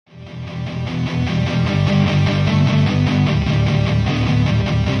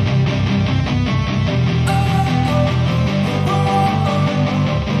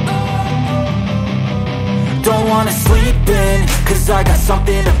wanna sleep in, cause I got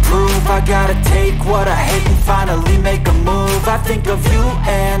something to prove. I gotta take what I hate and finally make a move. I think of you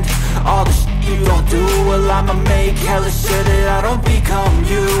and all the shit you don't do. Well, I'ma make hella sure that I don't become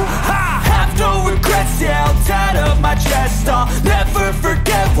you. I have no regrets, yeah, I'll tie up my chest. I'll never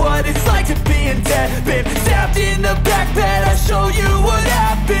forget what it's like to be in debt. Been stabbed in the back bed, I'll show you what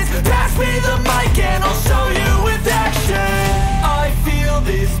happens. Pass me the mic and I'll show you with action. I feel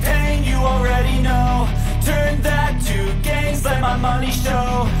this pain, you already know. Turn that to gains, let my money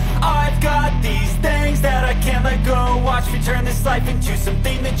show. I've got these things that I can't let go. Watch me turn this life into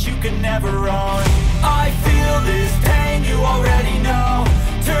something that you can never own. I feel this pain, you already know.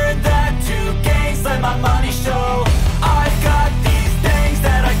 Turn that to gains, let my money show. I've got these things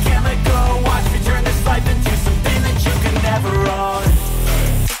that I can't let go. Watch me turn this life into something that you can never own.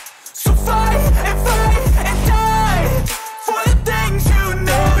 So fight and die for the things you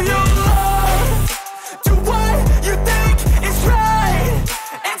know you love. Do what you think is right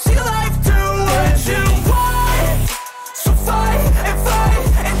and see life do what you want. So fight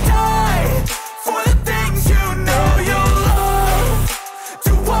and die for the things you know you love.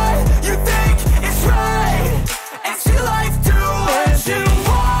 Do what you think is right and see life do what you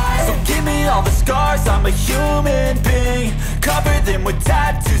want. So give me all the scars, I'm a human being. Cover them with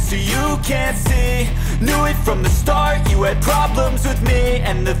tattoos so you can't see. Knew it from the start, you had problems with me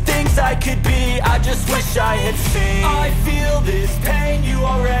and the things I could be, I just wish I had seen. I feel this pain, you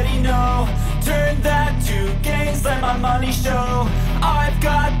already know. Turn that to gains, let my money show. I've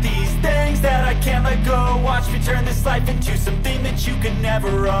got these things that I can't let go. Watch me turn this life into something that you can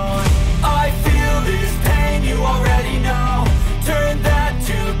never own. I feel this pain, you already know. Turn that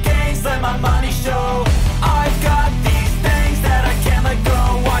to gains, let my money show. I've got these things that I can't let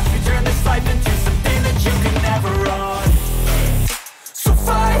go. Watch me turn this life into something that you can never own. So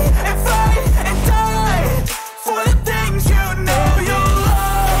fight and die for the things you know you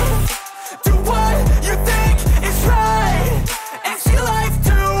love. Do what you think is right and see life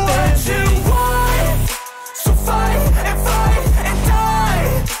do what you want. So fight and die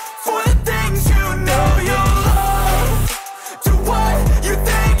for the things you know you love. Do what you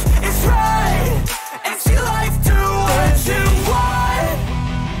think is right and see life do what you want.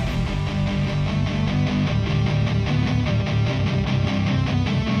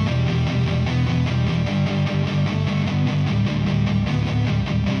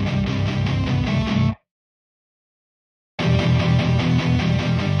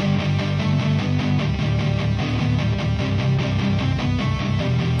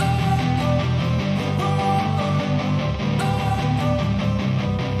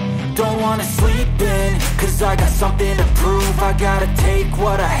 Don't wanna sleep in, cause I got something to prove. I gotta take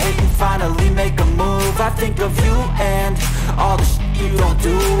what I hate and finally make a move. I think of you and all the shit you don't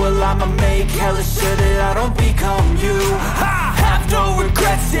do. Well, I'ma make hella sure that I don't become you. I have no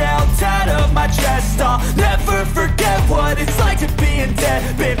regrets, yeah, I'll tie up my chest. I'll never forget what it's like to be in debt.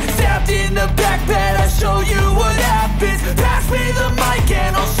 Been stabbed in the back bed, I'll show you what happens. Pass me the mic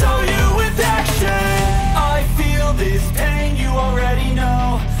and I'll show you with action. I feel this pain, you already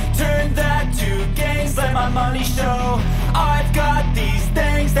know. Turn that to gains, let my money show. I've got these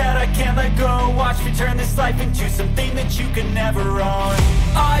things that I can't let go. Watch me turn this life into something that you can never own.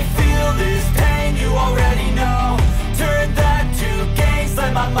 I feel this pain, you already know. Turn that to gains,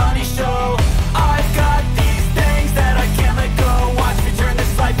 let my money show. I've got these things that I can't let go. Watch me turn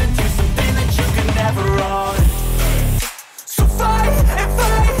this life into something that you can never own. So fight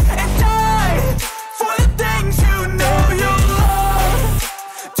and die for the things you know you love.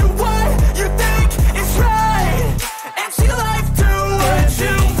 Do what you think is right and see life do what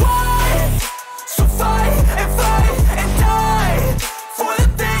you want. So fight and die for the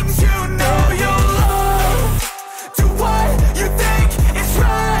things you know you love. Do what you think is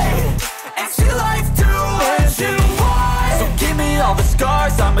right and see life do what you want. So give me all the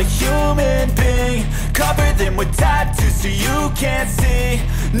scars, I'm a human being. Cover them with tattoos so you can't see.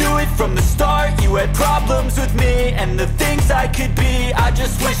 Knew it from the start, you had problems with me and the things I could be, I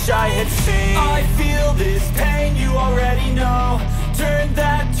just wish I had seen. I feel this pain, you already know. Turn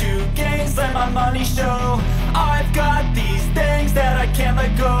that to gains, let my money show. I've got these things that I can't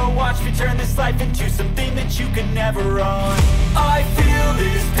let go. Watch me turn this life into something that you can never own. I feel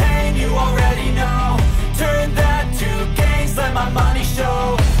this pain, you already know. Turn that to gains, let my money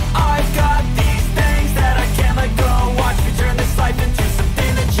show. I've got these things that I can't let go. Watch me turn this life into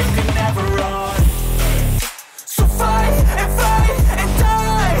something that you can never own. So fight and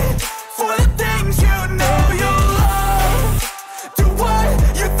die for the things you know you love. Do what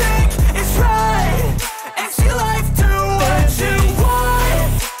you think is right and see life do what you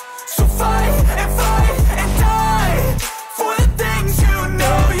want. So fight and die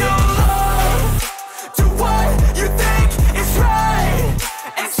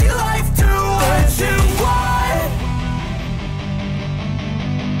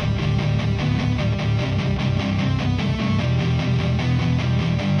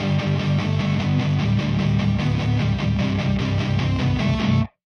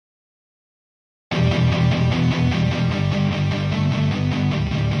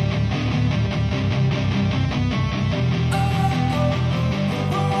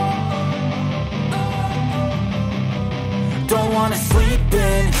wanna sleep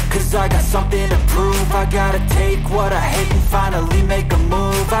in, cause I got something to prove. I gotta take what I hate and finally make a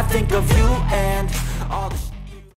move. I think of you and